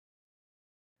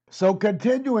So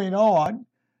continuing on,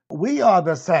 we are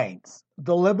the saints.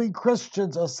 The living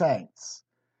Christians are saints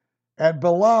and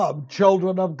beloved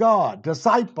children of God,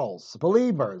 disciples,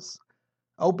 believers,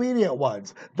 obedient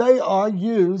ones. They are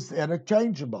used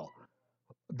interchangeable.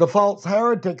 The false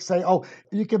heretics say, oh,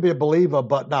 you can be a believer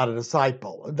but not a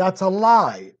disciple. That's a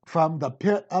lie from the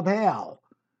pit of hell.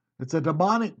 It's a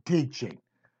demonic teaching.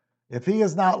 If he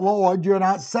is not Lord, you're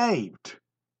not saved.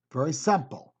 Very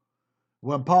simple.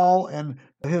 When Paul and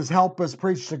his helpers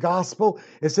preached the gospel,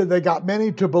 it said they got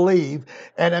many to believe,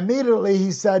 and immediately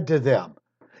he said to them,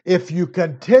 if you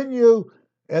continue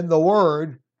in the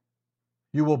word,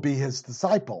 you will be his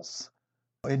disciples.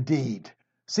 Indeed.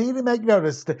 See, to make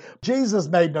notice, Jesus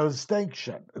made no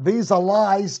distinction. These are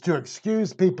lies to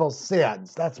excuse people's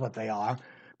sins. That's what they are.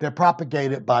 They're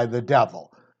propagated by the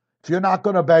devil. If you're not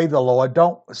going to obey the Lord,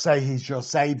 don't say he's your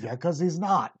Savior, because he's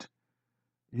not.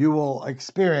 You will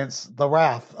experience the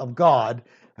wrath of God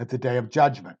at the day of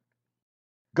judgment.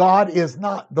 God is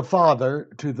not the father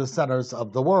to the sinners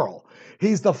of the world.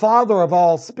 He's the father of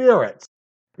all spirits.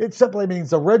 It simply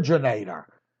means originator.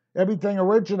 Everything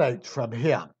originates from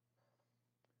him.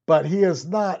 But he is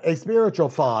not a spiritual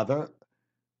father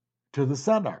to the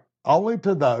sinner, only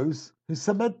to those who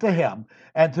submit to him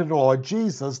and to the Lord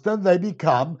Jesus. Then they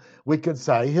become, we could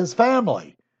say, his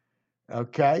family.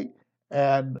 Okay?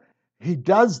 And he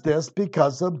does this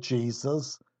because of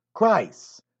Jesus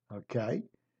Christ. Okay?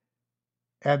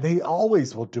 And he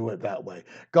always will do it that way.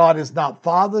 God is not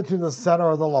father to the sinner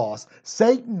or the lost.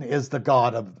 Satan is the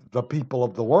God of the people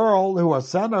of the world who are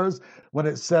sinners. When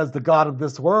it says the God of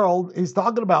this world, he's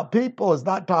talking about people. He's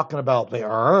not talking about the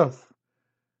earth.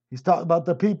 He's talking about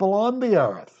the people on the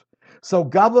earth. So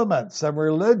governments and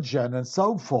religion and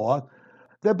so forth,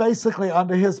 they're basically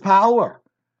under his power.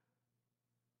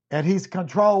 And he's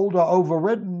controlled or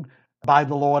overridden by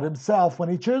the Lord himself when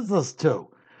he chooses to.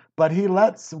 But he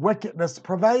lets wickedness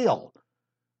prevail.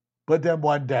 But then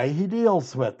one day he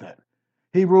deals with it.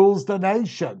 He rules the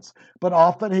nations, but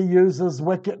often he uses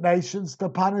wicked nations to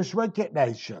punish wicked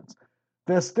nations.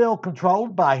 They're still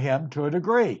controlled by him to a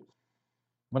degree.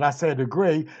 When I say a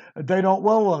degree, they don't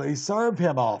willingly serve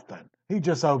him often. He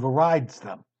just overrides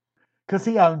them because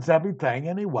he owns everything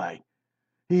anyway.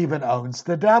 He even owns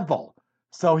the devil.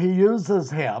 So he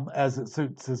uses him as it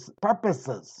suits his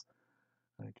purposes.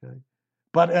 Okay.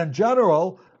 But in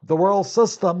general, the world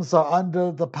systems are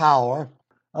under the power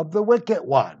of the wicked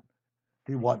one.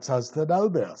 He wants us to know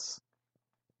this.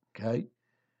 Okay?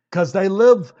 Because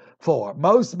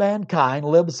most mankind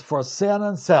lives for sin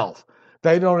and self.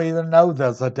 They don't even know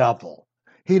there's a devil.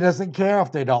 He doesn't care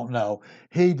if they don't know.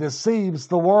 He deceives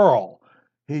the world.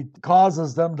 He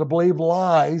causes them to believe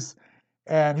lies,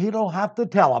 and he don't have to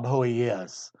tell them who he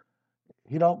is.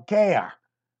 He don't care.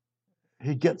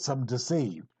 He gets them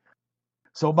deceived.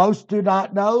 So most do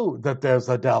not know that there's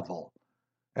a devil.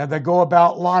 And they go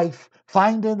about life,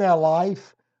 finding their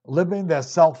life, living their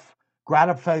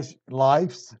self-gratification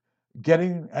lives,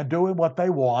 getting and doing what they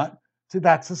want. See,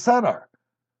 that's a sinner.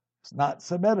 It's not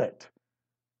submitted,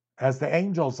 as the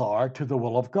angels are, to the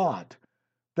will of God.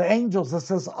 The angels, it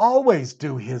says, always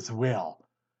do his will.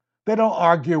 They don't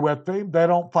argue with him. They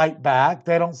don't fight back.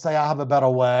 They don't say, I have a better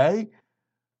way.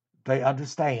 They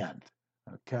understand.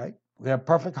 Okay? They're in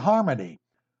perfect harmony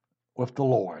with the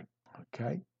Lord.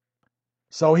 Okay?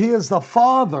 So he is the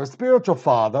father, spiritual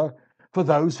father, for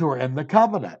those who are in the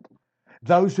covenant.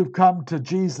 Those who've come to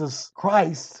Jesus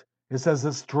Christ, it says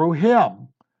it's through him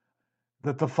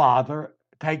that the Father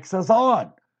takes us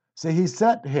on. See, he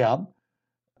sent him,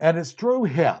 and it's through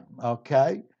him,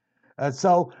 okay? And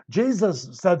so Jesus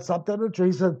said something to you.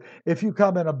 He said, if you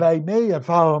come and obey me and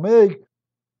follow me,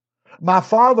 my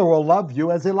Father will love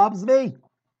you as he loves me.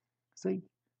 See,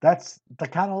 that's the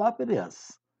kind of love it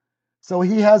is. So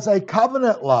he has a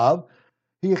covenant love.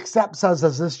 He accepts us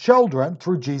as his children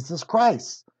through Jesus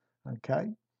Christ.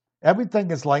 Okay? Everything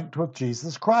is linked with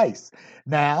Jesus Christ.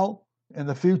 Now, in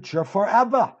the future,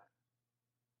 forever.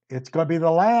 It's going to be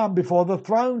the Lamb before the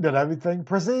throne that everything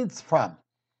proceeds from.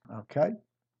 Okay?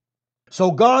 So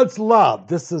God's love,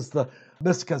 this is the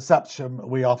misconception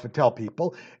we often tell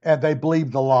people, and they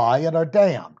believe the lie and are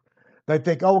damned. They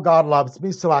think, oh, God loves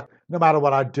me, so no matter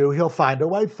what I do, he'll find a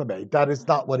way for me. That is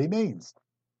not what he means.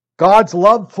 God's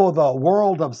love for the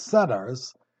world of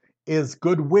sinners is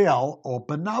goodwill or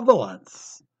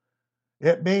benevolence.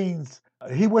 It means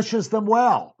he wishes them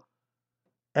well,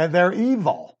 and they're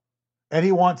evil, and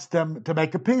he wants them to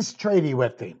make a peace treaty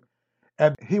with him,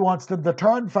 and he wants them to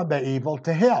turn from their evil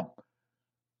to him.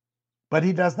 But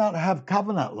he does not have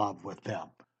covenant love with them.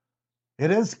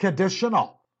 It is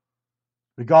conditional.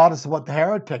 Regardless of what the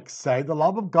heretics say, the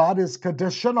love of God is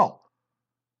conditional.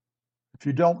 If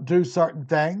you don't do certain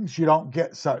things, you don't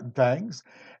get certain things.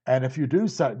 And if you do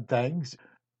certain things,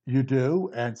 you do,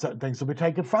 and certain things will be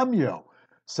taken from you.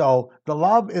 So the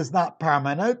love is not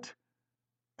permanent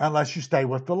unless you stay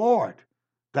with the Lord.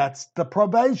 That's the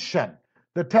probation,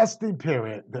 the testing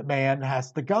period that man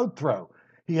has to go through.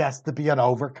 He has to be an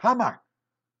overcomer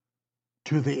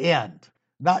to the end,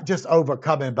 not just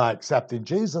overcoming by accepting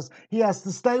Jesus. He has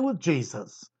to stay with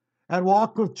Jesus and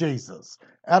walk with Jesus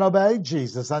and obey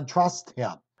Jesus and trust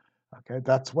him. Okay,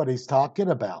 that's what he's talking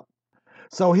about.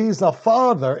 So he's a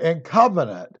father in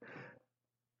covenant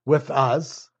with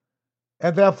us,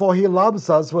 and therefore he loves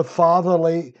us with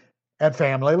fatherly and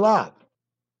family love.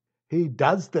 He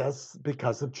does this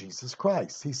because of Jesus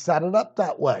Christ. He set it up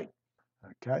that way.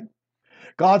 Okay?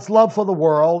 God's love for the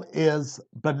world is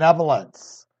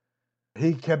benevolence.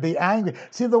 He can be angry.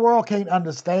 See, the world can't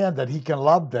understand that he can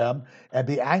love them and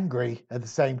be angry at the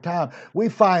same time. We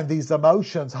find these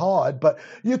emotions hard, but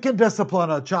you can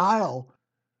discipline a child.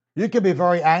 You can be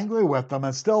very angry with them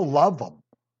and still love them.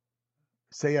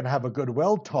 See, and have a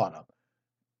goodwill toward them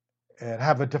and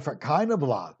have a different kind of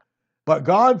love. But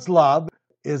God's love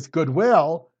is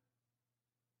goodwill.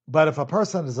 But if a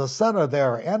person is a sinner,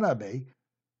 they're an enemy,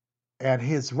 and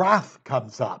his wrath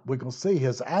comes up. We can see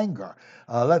his anger.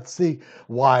 Let's see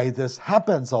why this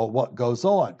happens or what goes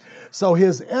on. So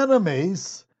his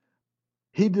enemies,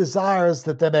 he desires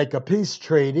that they make a peace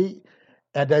treaty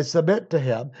and they submit to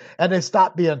him and they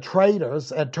stop being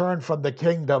traitors and turn from the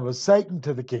kingdom of Satan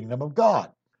to the kingdom of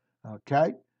God.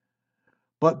 Okay?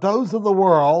 But those of the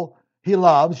world he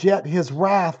loves, yet his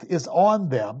wrath is on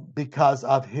them because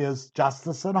of his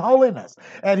justice and holiness.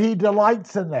 And he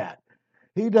delights in that.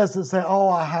 He doesn't say, oh,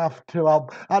 I have to,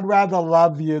 I'd rather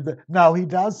love you. No, he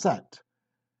doesn't.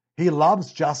 He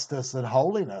loves justice and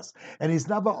holiness, and he's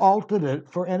never altered it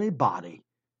for anybody.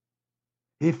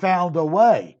 He found a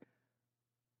way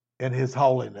in his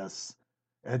holiness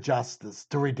and justice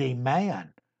to redeem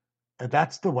man, and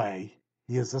that's the way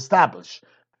he is established.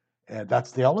 And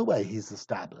that's the only way he's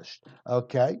established.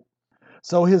 Okay?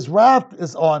 So his wrath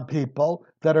is on people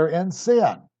that are in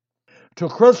sin. To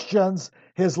Christians,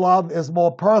 his love is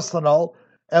more personal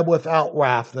and without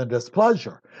wrath and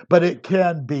displeasure. But it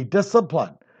can be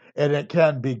disciplined, and it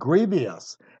can be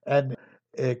grievous, and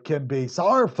it can be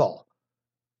sorrowful.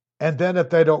 And then if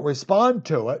they don't respond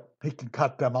to it, he can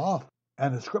cut them off.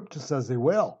 And the scripture says he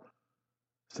will.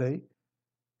 See?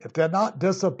 If they're not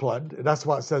disciplined, that's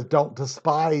why it says don't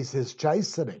despise his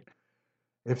chastening.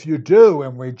 If you do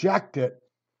and reject it,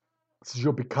 it says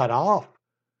you'll be cut off.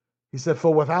 He said,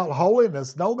 for without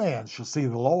holiness, no man shall see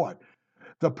the Lord.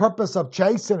 The purpose of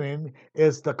chastening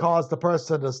is to cause the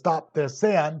person to stop their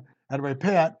sin and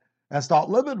repent and start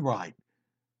living right.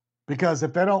 Because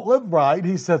if they don't live right,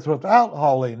 he says, without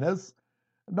holiness,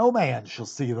 no man shall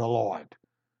see the Lord.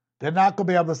 They're not going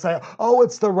to be able to say, oh,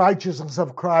 it's the righteousness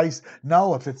of Christ.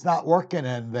 No, if it's not working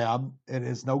in them, it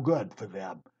is no good for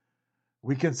them.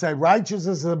 We can say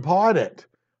righteousness is imparted.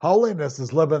 Holiness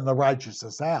is living the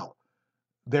righteousness out.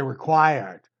 They're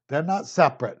required. They're not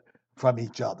separate from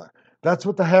each other. That's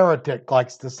what the heretic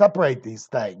likes to separate these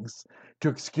things to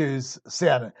excuse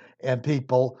sin in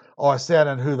people or sin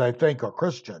in who they think are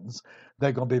Christians.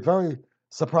 They're going to be very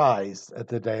surprised at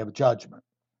the day of judgment.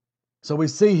 So we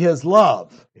see his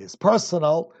love is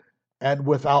personal and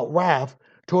without wrath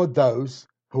toward those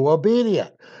who are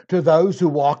obedient, to those who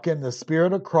walk in the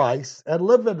Spirit of Christ and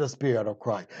live in the Spirit of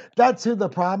Christ. That's who the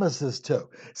promise is to.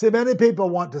 See, many people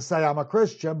want to say, I'm a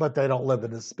Christian, but they don't live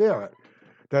in the Spirit.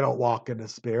 They don't walk in the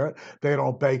Spirit. They don't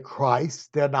obey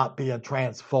Christ. They're not being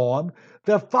transformed.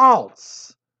 They're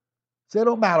false. See, it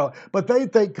don't matter. But they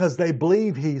think because they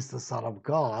believe he's the Son of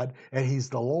God and he's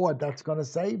the Lord, that's going to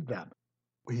save them.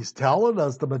 He's telling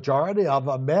us the majority of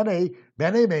them,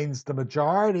 many means the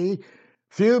majority,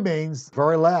 few means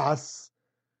very less.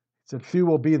 He said, few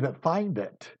will be that find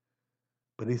it.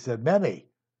 But he said, many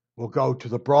will go to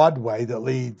the broad way that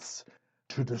leads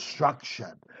to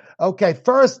destruction. Okay,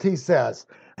 first he says,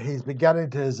 he's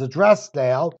beginning to his address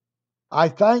now. I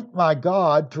thank my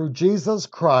God through Jesus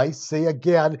Christ. See,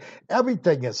 again,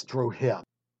 everything is through him.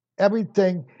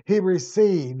 Everything he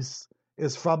receives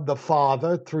is from the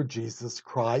Father through Jesus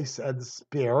Christ and the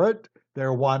Spirit.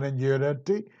 They're one in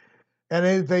unity. And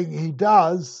anything he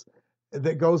does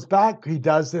that goes back, he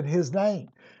does in his name.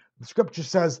 The scripture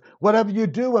says, whatever you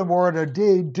do in word or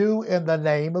deed, do in the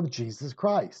name of Jesus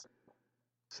Christ.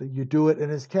 So you do it in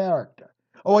his character.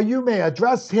 Or you may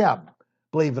address him,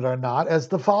 believe it or not, as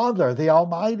the Father, the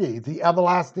Almighty, the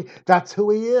Everlasting. That's who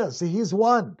he is. See, he's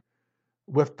one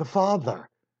with the Father.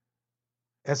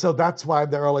 And so that's why in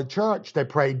the early church, they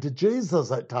prayed to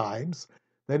Jesus at times.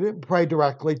 They didn't pray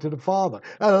directly to the Father.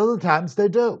 And other times they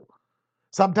do.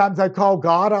 Sometimes they call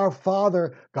God our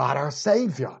Father, God our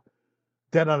Savior.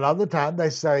 Then another time they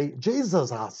say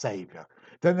Jesus our Savior.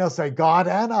 Then they'll say God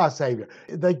and our Savior.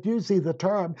 They use the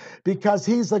term because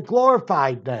he's a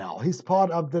glorified now. He's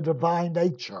part of the divine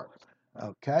nature.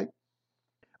 Okay?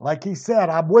 Like he said,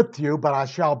 I'm with you, but I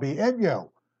shall be in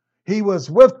you. He was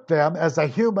with them as a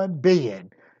human being,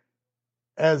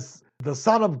 as the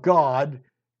Son of God,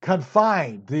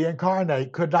 confined, the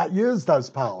incarnate, could not use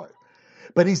those powers.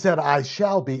 But he said, I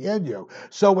shall be in you.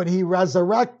 So when he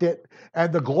resurrected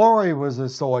and the glory was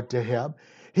restored to him,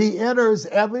 he enters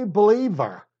every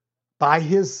believer by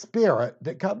his Spirit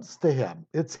that comes to him.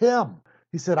 It's him.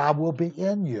 He said, I will be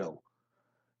in you.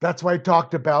 That's why he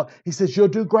talked about, he says, you'll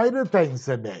do greater things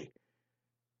than me.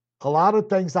 A lot of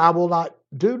things I will not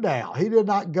do now. He did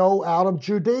not go out of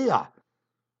Judea.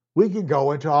 We can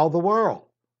go into all the world.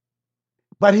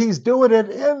 But he's doing it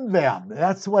in them.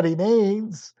 That's what he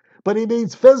means. But he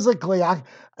means physically.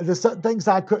 There's certain things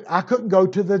I couldn't go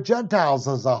to the Gentiles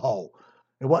as a whole.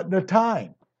 It wasn't the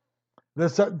time.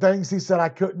 There's certain things he said I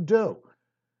couldn't do.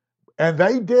 And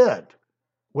they did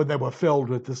when they were filled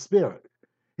with the Spirit.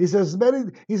 He says,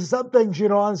 some things you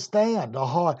don't understand are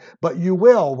hard, but you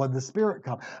will when the Spirit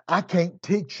comes. I can't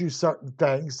teach you certain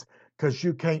things because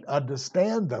you can't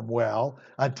understand them well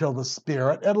until the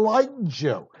Spirit enlightens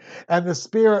you. And the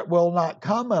Spirit will not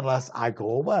come unless I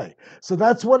go away. So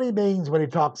that's what he means when he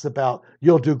talks about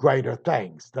you'll do greater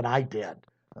things than I did.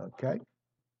 Okay?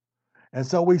 And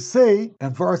so we see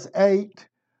in verse 8,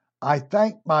 I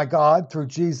thank my God through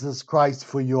Jesus Christ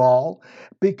for you all,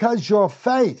 because your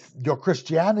faith, your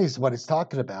Christianity is what it's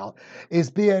talking about,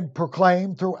 is being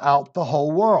proclaimed throughout the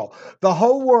whole world. The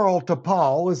whole world to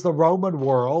Paul is the Roman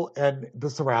world and the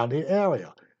surrounding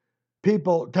area.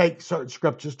 People take certain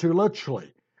scriptures too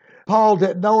literally. Paul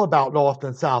didn't know about North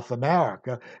and South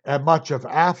America and much of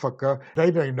Africa. They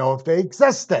didn't know if they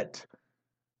existed.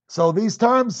 So these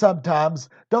terms sometimes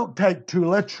don't take too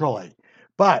literally.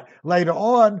 But later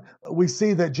on, we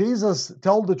see that Jesus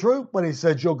told the truth when he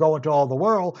said, you'll go into all the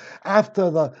world.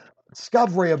 After the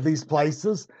discovery of these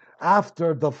places,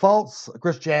 after the false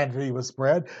Christianity was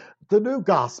spread, the new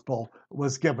gospel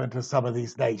was given to some of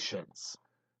these nations.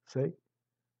 See?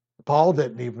 Paul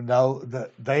didn't even know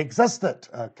that they existed,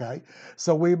 okay?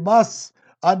 So we must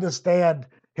understand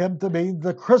him to mean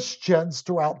the Christians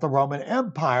throughout the Roman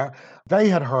Empire. They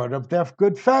had heard of their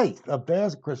good faith, of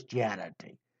their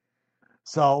Christianity.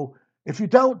 So if you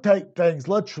don't take things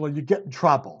literally, you get in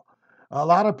trouble. A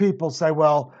lot of people say,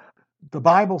 well, the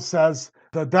Bible says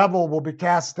the devil will be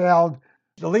cast down.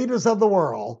 The leaders of the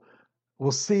world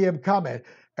will see him coming.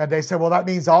 And they say, well, that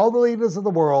means all the leaders of the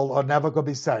world are never going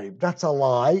to be saved. That's a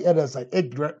lie. It is an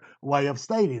ignorant way of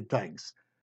stating things.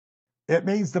 It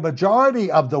means the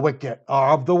majority of the wicked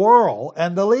are of the world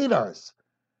and the leaders.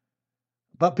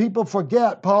 But people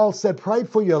forget, Paul said, pray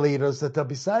for your leaders that they'll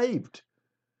be saved.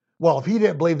 Well, if he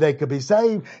didn't believe they could be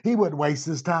saved, he wouldn't waste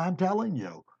his time telling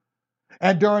you.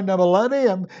 And during the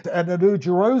millennium and the New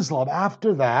Jerusalem,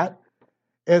 after that,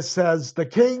 it says, the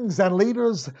kings and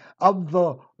leaders of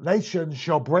the nations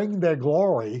shall bring their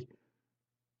glory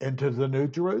into the New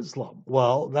Jerusalem.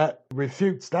 Well, that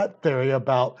refutes that theory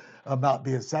about not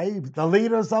being saved. The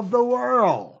leaders of the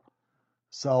world.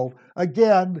 So,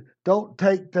 again, don't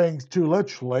take things too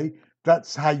literally.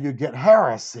 That's how you get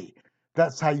heresy.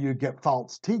 That's how you get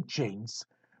false teachings.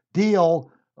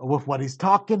 Deal with what he's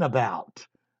talking about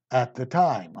at the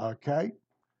time, okay?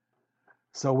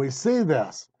 So we see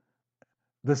this.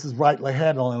 This is rightly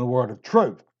handling the word of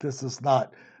truth. This is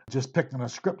not just picking a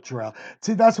scripture out.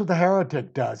 See, that's what the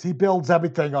heretic does. He builds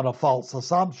everything on a false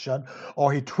assumption,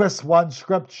 or he twists one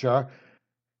scripture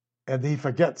and he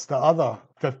forgets the other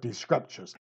 50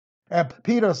 scriptures. And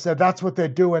Peter said that's what they're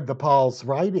doing to Paul's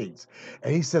writings.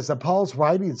 And he says that Paul's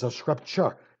writings are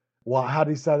scripture. Well, how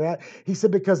did he say that? He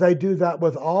said because they do that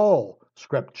with all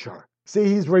scripture. See,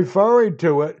 he's referring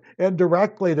to it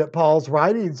indirectly that Paul's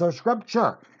writings are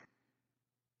scripture.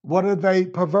 What are they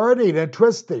perverting and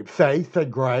twisting? Faith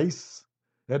and grace.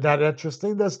 Isn't that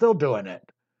interesting? They're still doing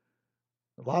it.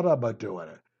 A lot of them are doing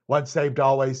it. Once saved,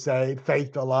 always saved,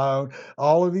 faith alone.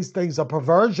 All of these things are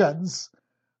perversions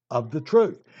of the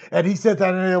truth. And he said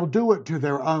that they'll do it to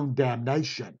their own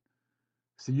damnation.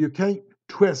 So you can't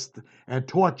twist and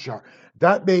torture.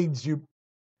 That means you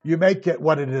make it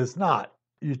what it is not.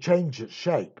 You change its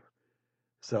shape.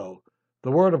 So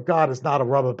the word of God is not a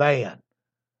rubber band.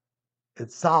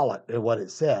 It's solid in what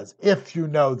it says, if you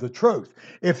know the truth,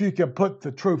 if you can put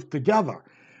the truth together.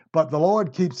 But the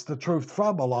Lord keeps the truth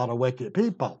from a lot of wicked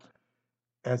people.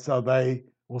 And so they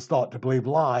will start to believe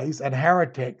lies, and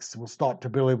heretics will start to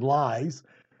believe lies,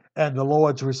 and the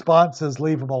Lord's response is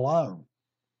leave them alone.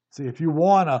 See, if you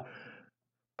warn a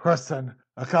person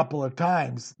a couple of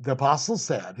times, the apostle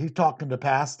said, he's talking to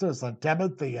pastors and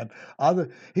Timothy and other,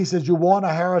 he says, you warn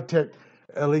a heretic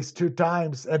at least 2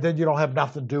 times, and then you don't have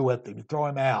nothing to do with him. You throw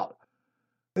him out.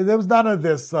 There was none of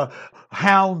this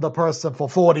hound the person for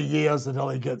 40 years until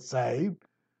he gets saved.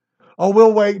 Oh,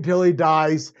 we'll wait until he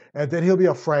dies, and then he'll be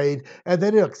afraid, and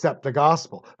then he'll accept the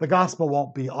gospel. The gospel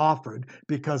won't be offered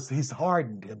because he's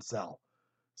hardened himself.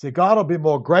 See, God will be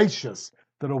more gracious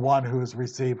than the one who has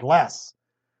received less.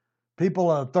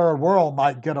 People in the third world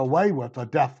might get away with a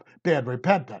deathbed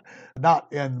repentant.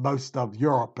 Not in most of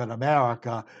Europe and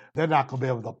America. They're not going to be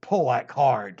able to pull that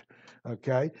card,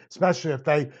 okay? Especially if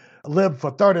they live for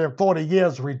 30 or 40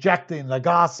 years rejecting the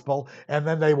gospel, and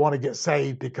then they want to get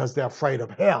saved because they're afraid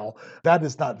of hell. That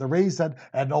is not the reason,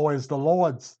 and nor is the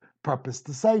Lord's purpose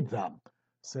to save them.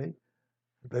 See?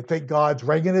 They think God's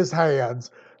wringing his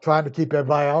hands, trying to keep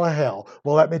everybody out of hell.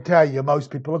 Well, let me tell you, most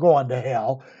people are going to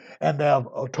hell, and their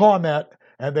torment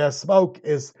and their smoke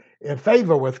is in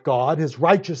favor with God, his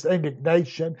righteous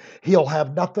indignation. He'll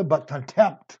have nothing but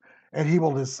contempt, and he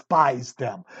will despise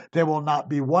them. There will not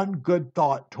be one good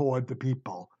thought toward the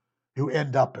people who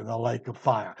end up in the lake of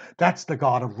fire. That's the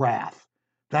God of wrath.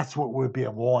 That's what we're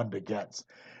being warned against.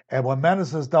 And when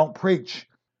ministers don't preach,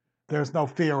 there's no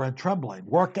fear and trembling.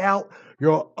 Work out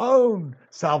your own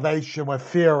salvation with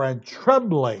fear and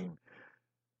trembling,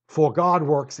 for God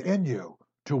works in you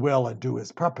to will and do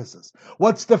his purposes.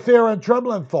 What's the fear and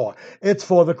trembling for? It's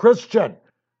for the Christian,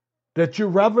 that you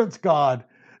reverence God,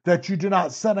 that you do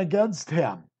not sin against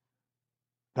him.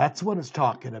 That's what it's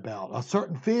talking about, a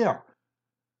certain fear.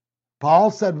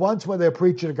 Paul said once when they're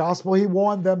preaching the gospel, he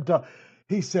warned them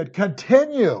he said,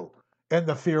 continue in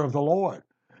the fear of the Lord.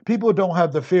 People who don't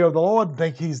have the fear of the Lord and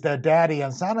think he's their daddy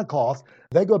and Santa Claus,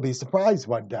 they're going to be surprised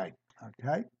one day.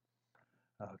 Okay?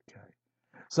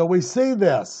 So we see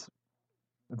this,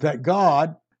 that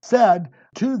God said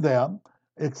to them,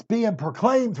 it's being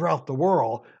proclaimed throughout the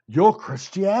world, your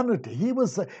Christianity.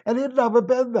 And he'd never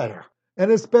been there.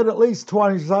 And it's been at least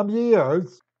 20-some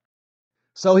years.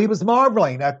 So he was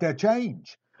marveling at their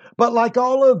change. But like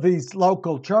all of these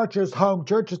local churches, home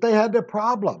churches, they had their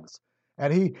problems.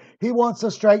 And he wants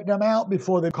to straighten them out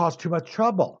before they cause too much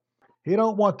trouble. He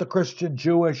don't want the Christian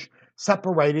Jewish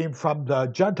separating from the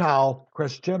Gentile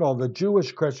Christian or the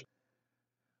Jewish Christian.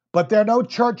 But there are no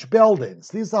church buildings.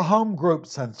 These are home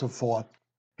groups and so forth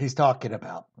he's talking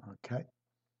about. Okay.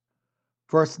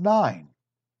 Verse 9.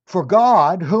 For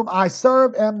God, whom I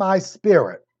serve in my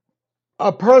spirit,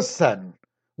 a person,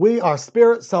 we are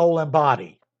spirit, soul, and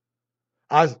body.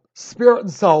 Our spirit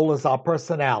and soul is our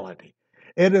personality.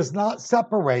 It is not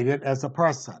separated as a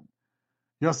person.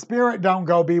 Your spirit don't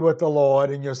go be with the Lord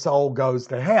and your soul goes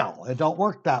to hell. It don't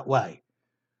work that way.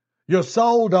 Your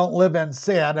soul don't live in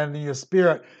sin and your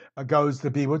spirit goes to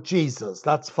be with Jesus.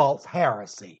 That's false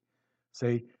heresy.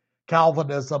 See,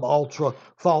 Calvinism, ultra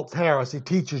false heresy,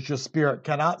 teaches your spirit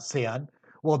cannot sin.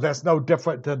 Well, that's no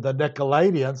different than the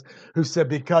Nicolaitans who said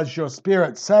because your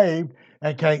spirit's saved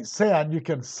and can't sin, you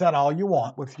can sin all you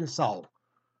want with your soul.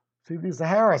 See, these are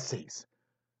heresies.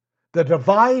 The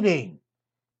dividing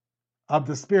of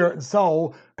the spirit and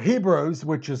soul, Hebrews,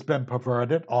 which has been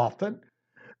perverted often,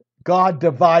 God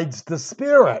divides the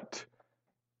spirit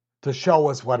to show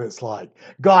us what it's like.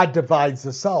 God divides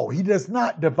the soul. He does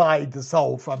not divide the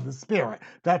soul from the spirit.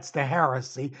 That's the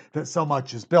heresy that so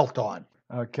much is built on.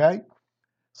 Okay?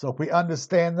 So if we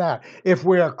understand that, if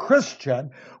we're a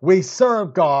Christian, we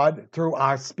serve God through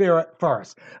our spirit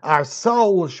first. Our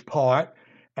soulish part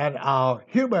and our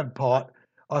human part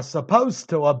are supposed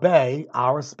to obey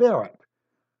our spirit.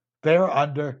 They're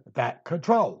under that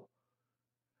control.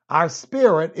 Our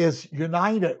spirit is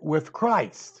united with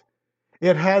Christ.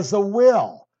 It has a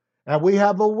will, and we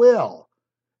have a will,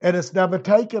 and it's never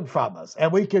taken from us.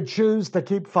 And we can choose to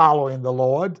keep following the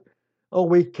Lord, or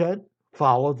we can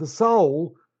follow the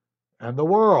soul and the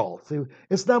world. See,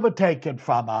 it's never taken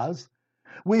from us.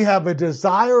 We have a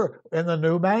desire in the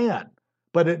new man,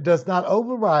 but it does not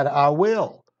override our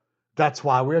will. That's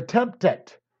why we're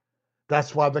tempted.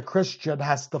 That's why the Christian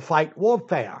has to fight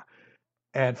warfare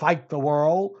and fight the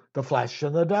world, the flesh,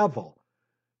 and the devil,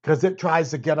 because it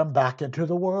tries to get him back into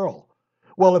the world.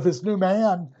 Well, if his new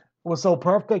man was so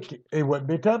perfect, he wouldn't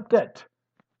be tempted.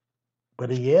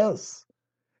 But he is.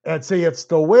 And see, it's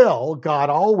the will. God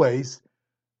always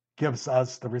gives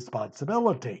us the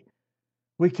responsibility.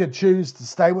 We can choose to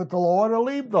stay with the Lord or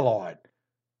leave the Lord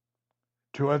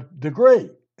to a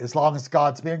degree, as long as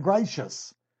God's being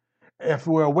gracious. If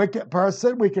we're a wicked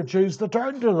person, we can choose to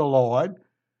turn to the Lord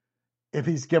if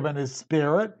he's given his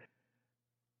spirit,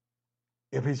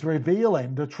 if he's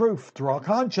revealing the truth through our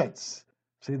conscience.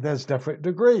 See, there's different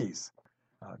degrees.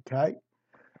 Okay?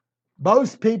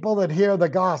 Most people that hear the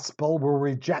gospel will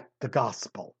reject the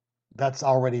gospel. That's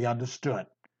already understood.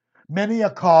 Many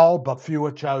are called, but few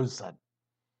are chosen.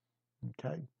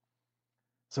 Okay?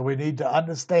 So we need to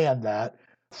understand that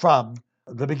from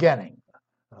the beginning,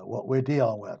 what we're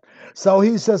dealing with. So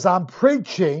he says, I'm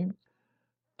preaching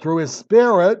through his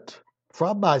spirit,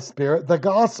 from my spirit, the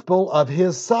gospel of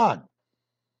his Son,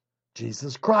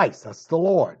 Jesus Christ, that's the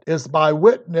Lord, is my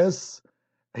witness.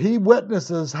 He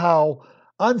witnesses how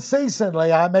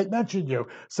unceasingly I make mention of you.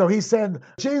 So he's saying,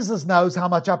 Jesus knows how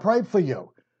much I pray for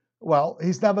you. Well,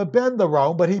 he's never been to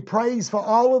Rome, but he prays for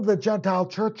all of the Gentile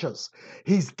churches.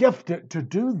 He's gifted to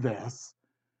do this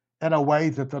in a way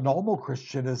that the normal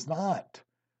Christian is not.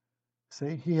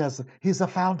 See, he's a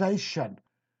foundation.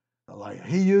 Like,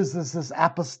 he uses this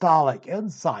apostolic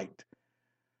insight.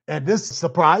 And this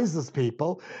surprises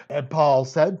people. And Paul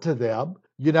said to them,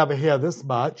 you never hear this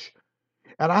much.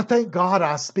 And I thank God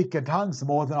I speak in tongues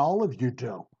more than all of you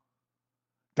do.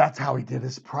 That's how he did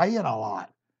his praying a lot.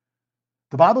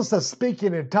 The Bible says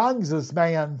speaking in tongues is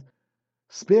man's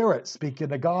spirit speaking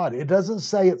to God. It doesn't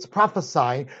say it's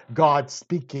prophesying, God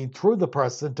speaking through the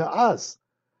person to us.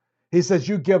 He says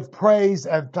you give praise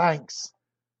and thanks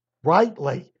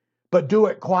rightly, but do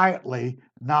it quietly,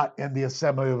 not in the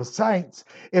assembly of the saints,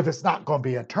 if it's not going to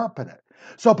be interpreted.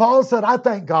 So Paul said, I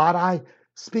thank God I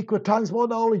speak with tongues more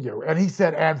than all of you. And he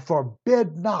said, and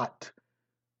forbid not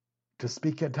to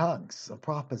speak in tongues of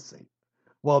prophecy.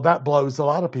 Well, that blows a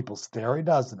lot of people's theory,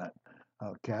 doesn't it?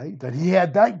 Okay, that he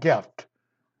had that gift.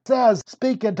 It says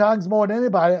speak in tongues more than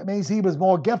anybody. It means he was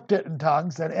more gifted in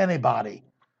tongues than anybody.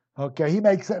 Okay, he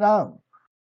makes it known.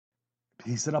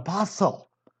 He's an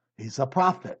apostle. He's a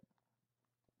prophet.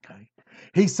 Okay,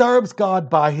 he serves God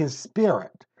by his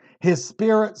spirit. His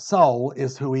spirit soul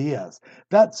is who he is.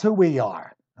 That's who we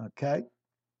are. Okay,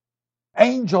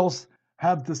 angels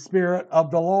have the spirit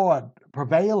of the Lord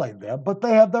prevailing them, but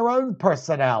they have their own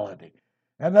personality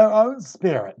and their own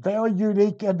spirit. They're a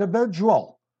unique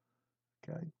individual.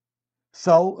 Okay,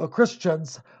 so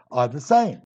Christians are the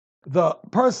same. The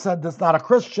person that's not a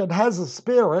Christian has a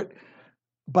spirit,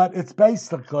 but it's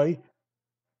basically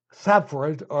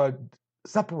separated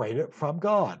from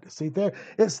God. See, there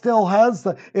it still has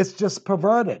it's just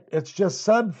perverted. It's just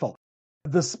sinful.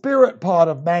 The spirit part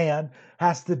of man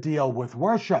has to deal with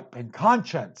worship and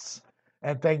conscience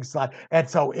and things like, and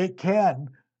so it can,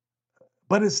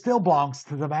 but it still belongs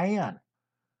to the man.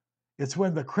 It's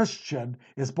when the Christian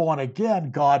is born again,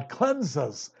 God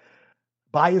cleanses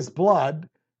by his blood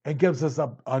and gives us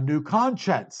a new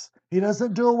conscience. He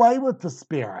doesn't do away with the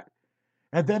spirit.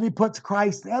 And then he puts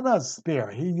Christ in us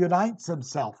spirit. He unites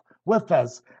himself with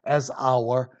us as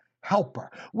our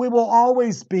helper. We will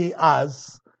always be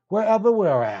us wherever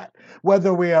we're at.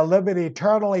 Whether we are living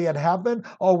eternally in heaven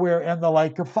or we're in the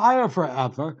lake of fire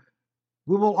forever,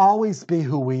 we will always be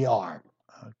who we are.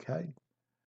 Okay?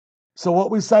 So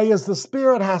what we say is the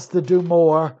spirit has to do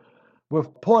more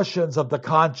with portions of the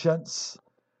conscience,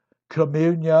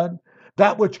 communion,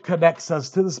 that which connects us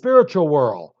to the spiritual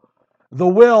world. The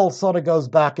will sort of goes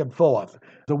back and forth.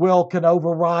 The will can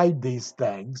override these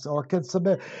things or can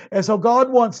submit. And so God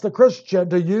wants the Christian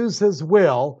to use his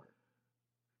will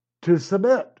to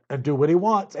submit and do what he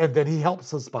wants. And then he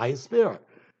helps us by his spirit.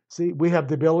 See, we have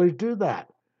the ability to do that.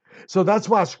 So that's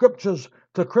why scriptures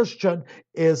to Christian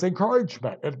is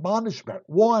encouragement, admonishment,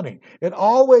 warning. It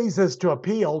always is to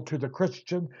appeal to the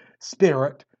Christian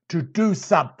spirit to do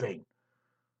something.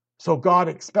 So God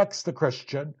expects the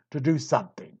Christian to do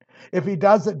something. If he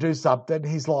doesn't do something,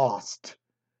 he's lost.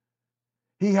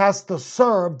 He has to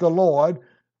serve the Lord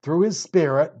through his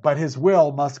spirit, but his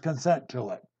will must consent to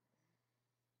it.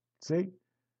 See?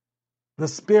 The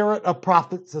spirit of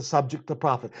prophets is subject to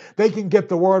prophet. They can get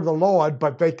the word of the Lord,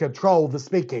 but they control the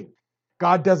speaking.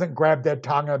 God doesn't grab their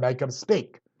tongue and make them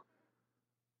speak.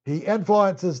 He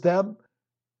influences them.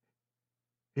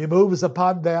 He moves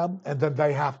upon them, and then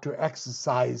they have to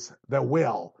exercise their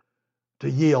will to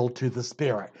yield to the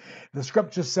Spirit. The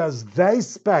scripture says they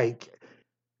spake,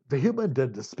 the human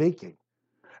did the speaking,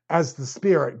 as the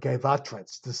Spirit gave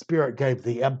utterance. The Spirit gave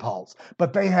the impulse,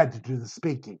 but they had to do the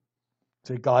speaking.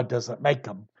 See, God doesn't make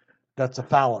them. That's a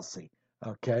fallacy,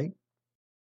 okay?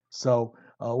 So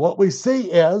what we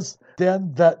see is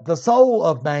then that the soul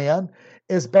of man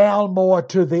is bound more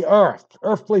to the earth,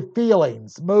 earthly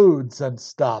feelings, moods, and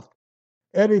stuff.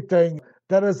 Anything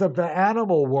that is of the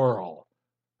animal world.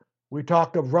 We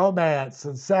talk of romance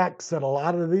and sex and a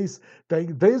lot of these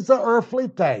things. These are earthly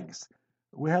things.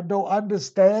 We have no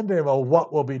understanding of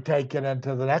what will be taken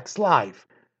into the next life.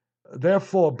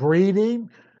 Therefore, breeding,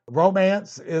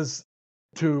 romance is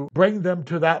to bring them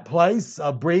to that place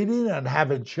of breeding and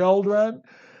having children.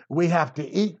 We have to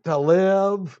eat to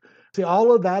live. See,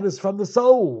 all of that is from the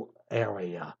soul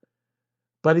area,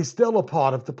 but he's still a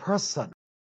part of the person.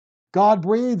 God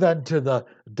breathed into the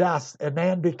dust, and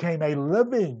man became a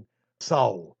living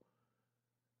soul.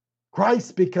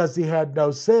 Christ, because he had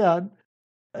no sin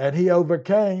and he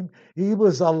overcame, he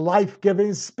was a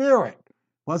life-giving spirit.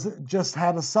 Wasn't just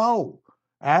had a soul.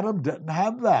 Adam didn't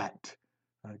have that.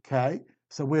 Okay?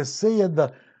 So we're seeing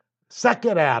the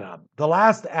second Adam. The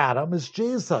last Adam is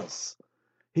Jesus.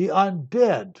 He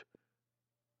undid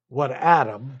what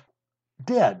Adam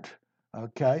did.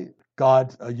 Okay?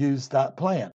 God used that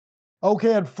plan.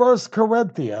 Okay, in 1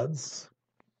 Corinthians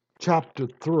chapter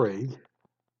 3,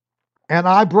 and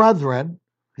I, brethren,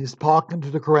 he's talking to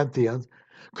the Corinthians,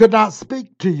 could not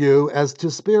speak to you as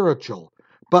to spiritual,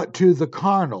 but to the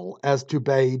carnal as to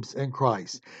babes in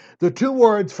Christ. The two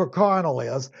words for carnal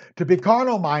is, to be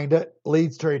carnal-minded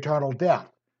leads to eternal death.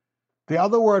 The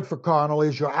other word for carnal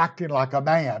is you're acting like a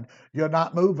man. You're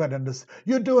not moving in this.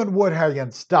 You're doing wood, hay,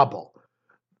 and stubble.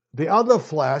 The other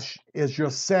flesh is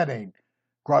you're sinning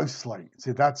grossly.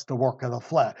 See, that's the work of the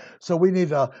flesh. So we need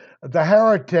the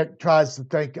heretic tries to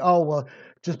think, oh, well,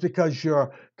 just because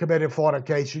you're committing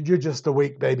fornication, you're just a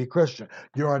weak baby Christian.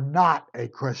 You're not a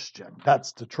Christian.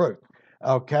 That's the truth.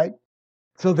 Okay?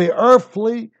 So the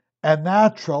earthly and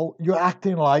natural, you're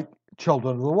acting like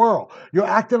children of the world. You're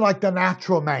acting like the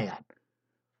natural man.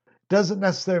 Doesn't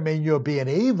necessarily mean you're being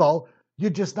evil.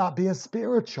 You're just not being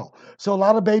spiritual. So a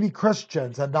lot of baby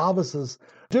Christians and novices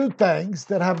do things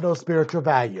that have no spiritual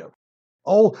value.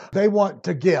 Oh, they want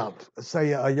to give.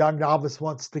 Say a young novice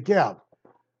wants to give.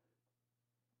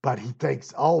 But he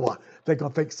thinks, oh, they're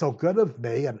going to think so good of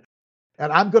me, and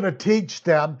I'm going to teach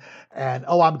them, and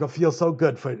I'm going to feel so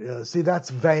good for it. See, that's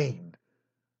vain.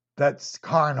 That's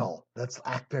carnal. That's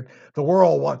acting. The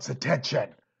world wants attention.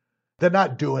 They're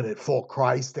not doing it for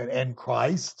Christ and in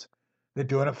Christ. They're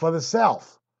doing it for the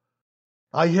self.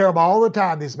 I hear them all the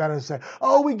time, these men who say,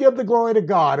 oh, we give the glory to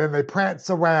God. And they prance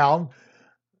around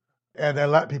and they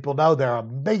let people know they're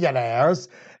millionaires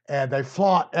and they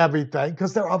flaunt everything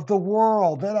because they're of the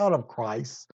world. They're not of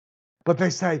Christ. But they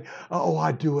say, oh,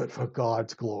 I do it for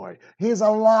God's glory. He's a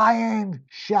lying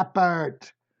shepherd.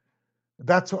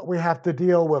 That's what we have to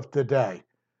deal with today.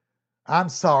 I'm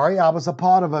sorry, I was a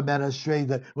part of a ministry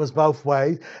that was both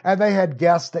ways, and they had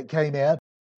guests that came in,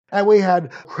 and we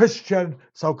had Christian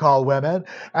so-called women,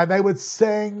 and they would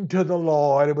sing to the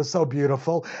Lord. It was so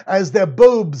beautiful as their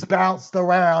boobs bounced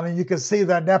around, and you could see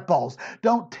their nipples.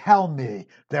 Don't tell me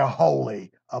they're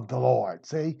holy of the Lord.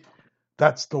 See,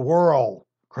 that's the world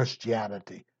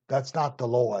Christianity. That's not the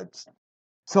Lord's.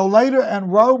 So later in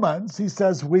Romans, he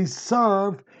says, we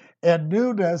serve in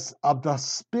newness of the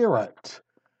Spirit.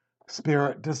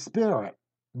 Spirit to spirit,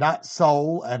 not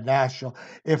soul and national.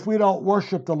 If we don't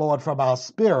worship the Lord from our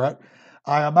spirit,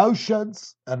 our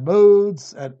emotions and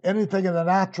moods and anything in the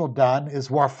natural done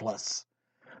is worthless.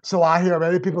 So I hear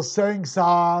many people sing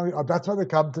songs. That's why they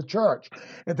come to church.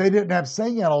 If they didn't have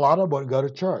singing, a lot of them wouldn't go to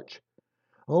church.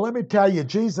 Well, let me tell you,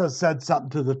 Jesus said something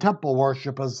to the temple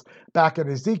worshipers back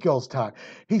in Ezekiel's time.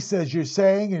 He says, you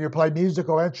sing and you play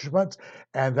musical instruments,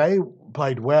 and they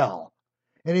played well.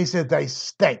 And he said, they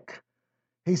stink.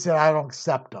 He said, I don't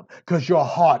accept them because your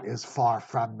heart is far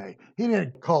from me. He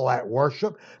didn't call that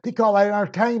worship. He called that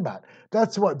entertainment.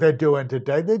 That's what they're doing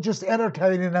today. They're just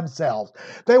entertaining themselves.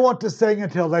 They want to sing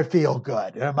until they feel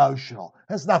good and emotional.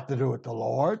 It has nothing to do with the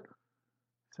Lord.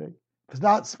 See? If it's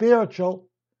not spiritual,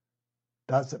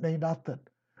 doesn't mean nothing.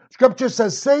 Scripture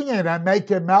says, singing and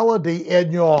making melody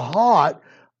in your heart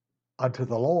unto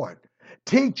the Lord.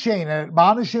 Teaching and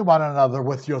admonishing one another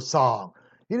with your song.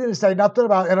 He didn't say nothing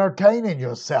about entertaining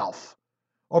yourself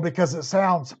or because it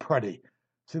sounds pretty.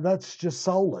 See, that's just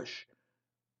soulish.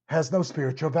 Has no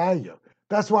spiritual value.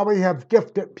 That's why we have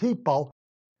gifted people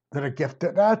that are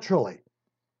gifted naturally.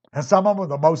 And some of them are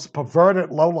the most perverted,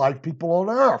 low-life people on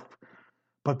earth.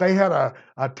 But they had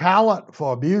a talent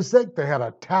for music. They had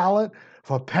a talent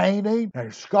for painting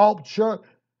and sculpture.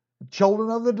 Children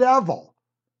of the devil.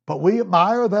 But we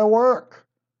admire their work.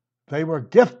 They were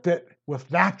gifted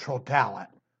with natural talent.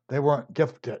 They weren't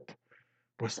gifted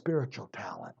with spiritual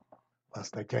talent unless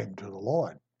they came to the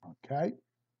Lord. Okay?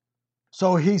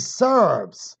 So he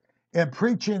serves in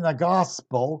preaching the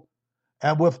gospel,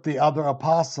 and with the other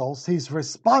apostles, he's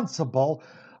responsible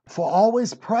for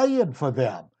always praying for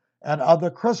them and other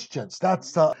Christians.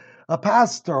 That's a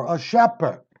pastor, a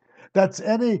shepherd. That's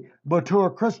any mature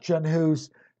Christian who's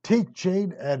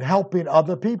teaching and helping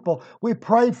other people, we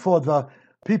pray for the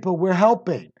people we're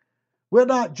helping. We're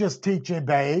not just teaching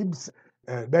babes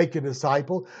and making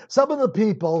disciples. Some of the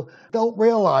people don't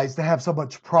realize they have so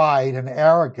much pride and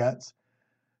arrogance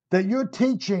that you're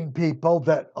teaching people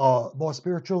that are more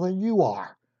spiritual than you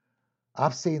are.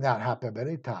 I've seen that happen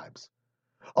many times.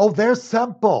 Oh, they're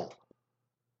simple,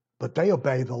 but they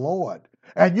obey the Lord.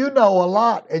 And you know a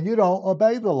lot and you don't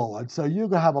obey the Lord. So you're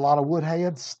going to have a lot of wood, hay,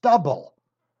 and stubble.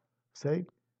 See?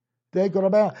 They're going to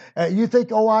bow. And you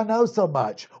think, oh, I know so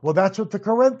much. Well, that's what the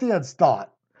Corinthians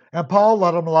thought. And Paul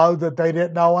let them know that they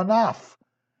didn't know enough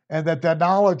and that their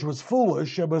knowledge was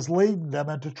foolish and was leading them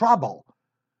into trouble.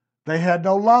 They had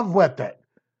no love with it.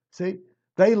 See,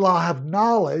 they have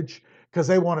knowledge because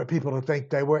they wanted people to think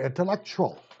they were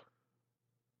intellectual.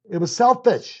 It was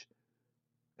selfish.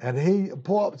 And he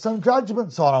put some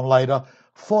judgments on them later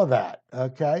for that,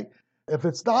 okay? If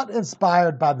it's not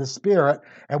inspired by the Spirit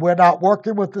and we're not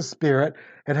working with the Spirit,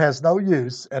 it has no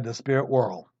use in the spirit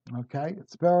world, okay?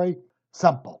 It's very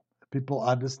simple. People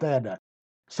understand that.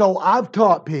 So I've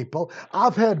taught people,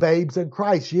 I've had babes in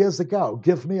Christ years ago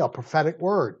give me a prophetic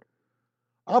word.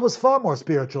 I was far more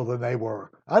spiritual than they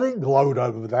were. I didn't gloat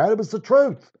over that. It was the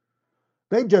truth.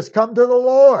 They just come to the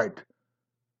Lord.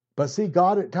 But see,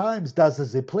 God at times does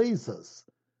as he pleases.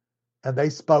 And they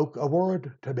spoke a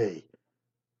word to me.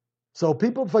 So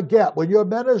people forget when you're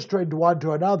ministering to one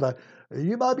to another,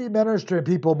 you might be ministering to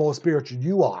people more spiritual than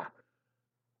you are.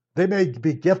 They may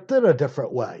be gifted a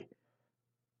different way.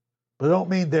 But don't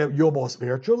mean that you're more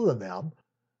spiritual than them.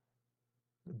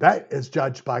 That is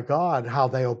judged by God, how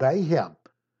they obey him.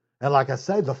 And like I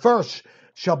say, the first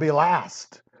shall be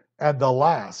last, and the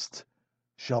last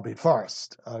shall be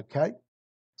first. Okay?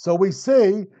 So we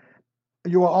see,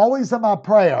 you are always in my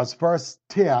prayers, verse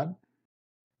 10,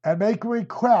 and make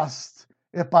requests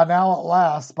if by now at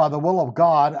last, by the will of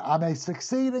God, I may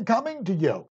succeed in coming to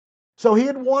you. So he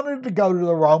had wanted to go to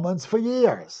the Romans for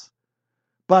years.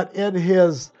 But in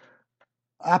his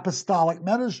apostolic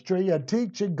ministry and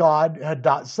teaching, God had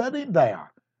not sent him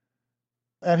there.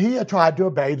 And he had tried to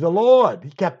obey the Lord.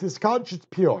 He kept his conscience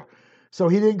pure. So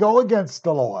he didn't go against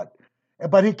the Lord.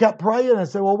 But he kept praying and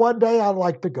said, well, one day I'd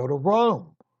like to go to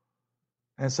Rome.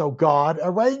 And so God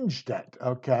arranged it,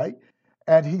 okay?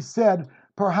 And he said,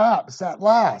 perhaps at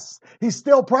last. He's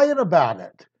still praying about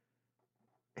it.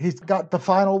 He's got the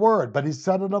final word, but he's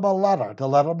sending them a letter to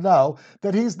let them know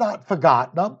that he's not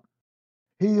forgotten them.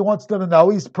 He wants them to know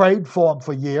he's prayed for them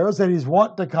for years and he's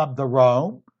wanting to come to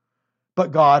Rome,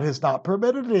 but God has not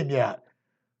permitted him yet.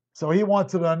 So he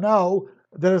wants them to know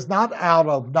that it's not out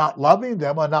of not loving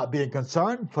them or not being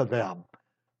concerned for them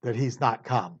that he's not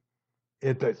come.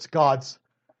 It's God's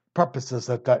purposes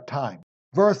at that time.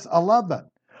 Verse 11,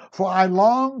 for I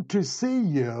long to see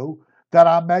you that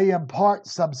I may impart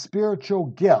some spiritual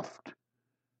gift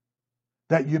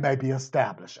that you may be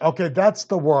established. Okay, that's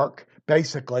the work,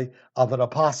 basically, of an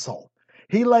apostle.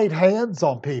 He laid hands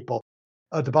on people.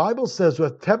 The Bible says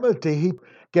with Timothy, he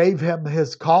gave him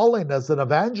his calling as an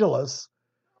evangelist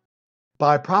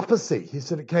by prophecy. He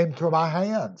said, it came through my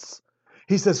hands.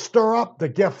 He says, stir up the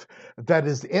gift that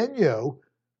is in you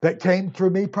that came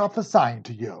through me prophesying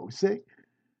to you. See?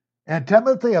 And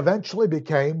Timothy eventually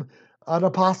became an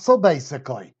apostle,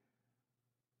 basically.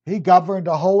 He governed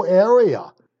a whole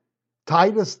area.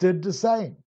 Titus did the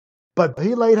same. But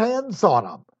he laid hands on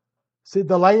them. See,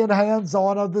 the laying hands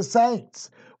on of the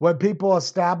saints. When people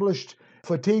established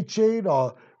for teaching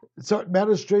or certain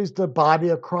ministries, the body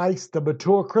of Christ, the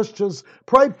mature Christians,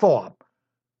 pray for them.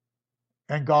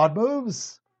 And God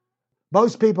moves.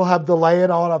 Most people have the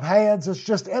laying on of hands. It's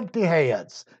just empty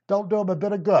hands. Don't do them a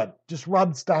bit of good. Just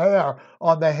rubs the hair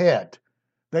on the head.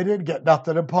 They didn't get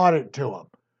nothing imparted to them.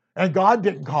 And God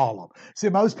didn't call them. See,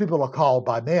 most people are called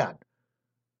by men.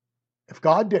 If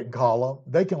God didn't call them,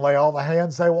 they can lay all the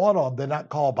hands they want on them. They're not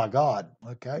called by God,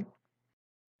 okay?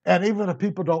 And even if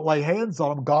people don't lay hands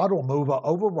on them, God will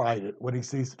override it when he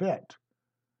sees fit,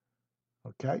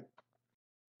 okay?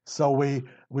 So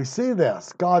we see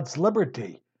this, God's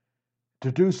liberty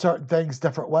to do certain things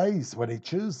different ways when he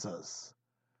chooses.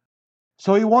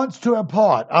 So he wants to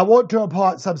impart. I want to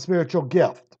impart some spiritual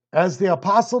gift. As the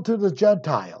apostle to the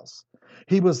Gentiles,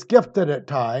 he was gifted at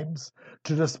times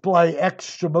to display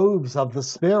extra moves of the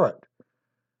Spirit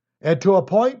and to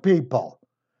appoint people.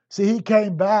 See, he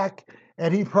came back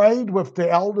and he prayed with the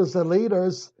elders and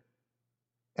leaders,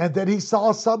 and then he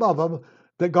saw some of them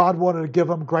that God wanted to give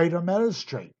them greater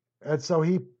ministry. And so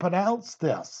he pronounced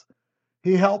this.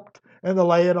 He helped in the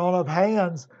laying on of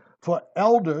hands for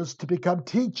elders to become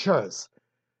teachers.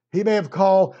 He may have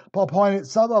appointed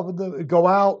some of them to go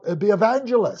out and be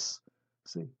evangelists.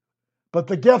 See, but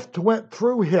the gift went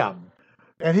through him.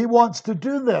 And he wants to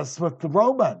do this with the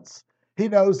Romans. He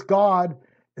knows God,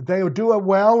 they are doing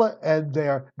well and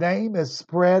their name is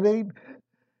spreading.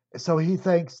 So he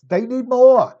thinks they need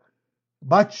more.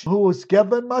 Much who is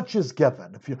given, much is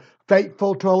given. If you're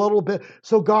faithful to a little bit.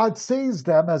 So God sees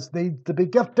them as need to be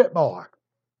gifted more,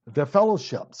 their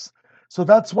fellowships. So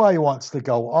that's why he wants to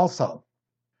go also.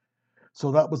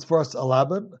 So that was verse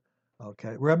 11.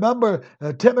 Okay. Remember,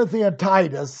 Timothy and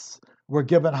Titus were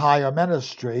given higher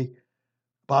ministry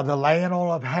by the laying on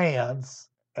of hands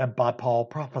and by Paul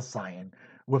prophesying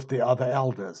with the other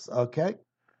elders. Okay.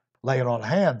 Laying on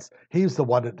hands, he's the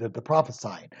one that did the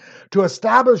prophesying. To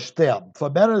establish them for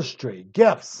ministry,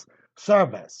 gifts,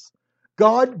 service.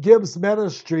 God gives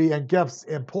ministry and gifts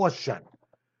in portion.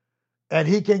 And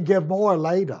he can give more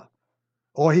later.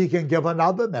 Or he can give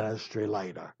another ministry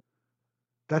later.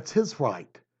 That's his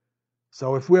right.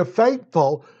 So if we're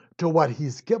faithful to what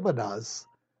he's given us,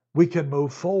 we can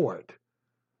move forward.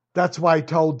 That's why I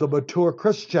told the mature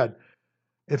Christian,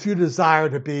 if you desire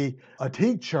to be a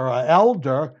teacher, an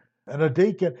elder, and a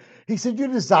deacon, he said, you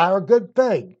desire a good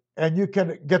thing, and you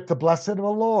can get the blessing of the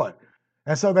Lord.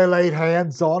 And so they laid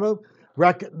hands on him,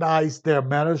 recognized their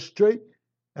ministry,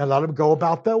 and let them go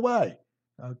about their way.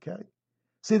 Okay?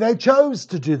 See, they chose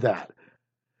to do that.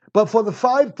 But for the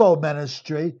fivefold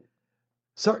ministry,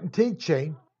 certain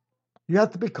teaching, you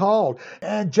have to be called.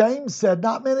 And James said,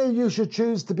 not many of you should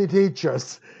choose to be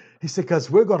teachers. He said, because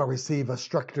we're going to receive a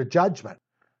stricter judgment.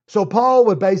 So Paul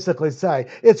would basically say,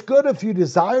 it's good if you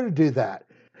desire to do that.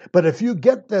 But if you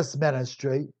get this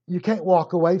ministry, you can't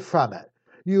walk away from it.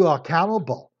 You are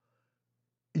accountable.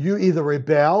 You either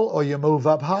rebel or you move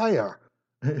up higher.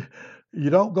 You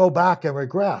don't go back and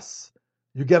regress.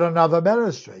 You get another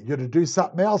ministry. You're to do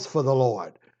something else for the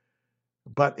Lord.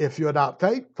 But if you're not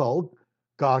faithful,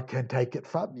 God can take it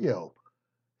from you.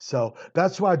 So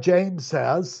that's why James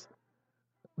says,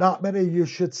 not many of you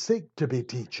should seek to be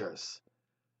teachers.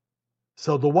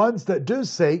 So the ones that do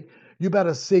seek, you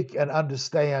better seek and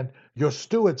understand your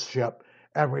stewardship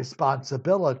and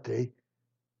responsibility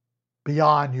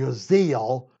beyond your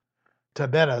zeal to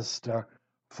minister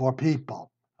for people.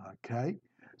 Okay?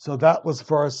 So that was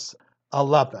verse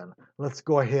 11. Let's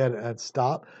go ahead and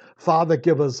stop. Father,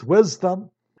 give us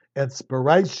wisdom,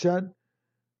 inspiration,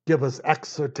 give us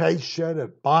exhortation,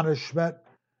 admonishment,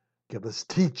 give us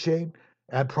teaching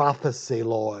and prophecy,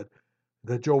 Lord,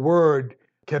 that your word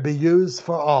can be used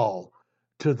for all,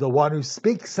 to the one who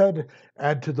speaks it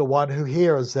and to the one who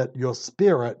hears it. Your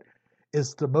spirit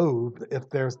is to move if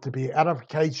there's to be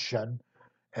edification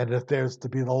and if there's to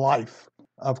be the life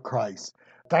of Christ.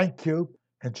 Thank you.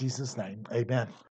 In Jesus' name, amen.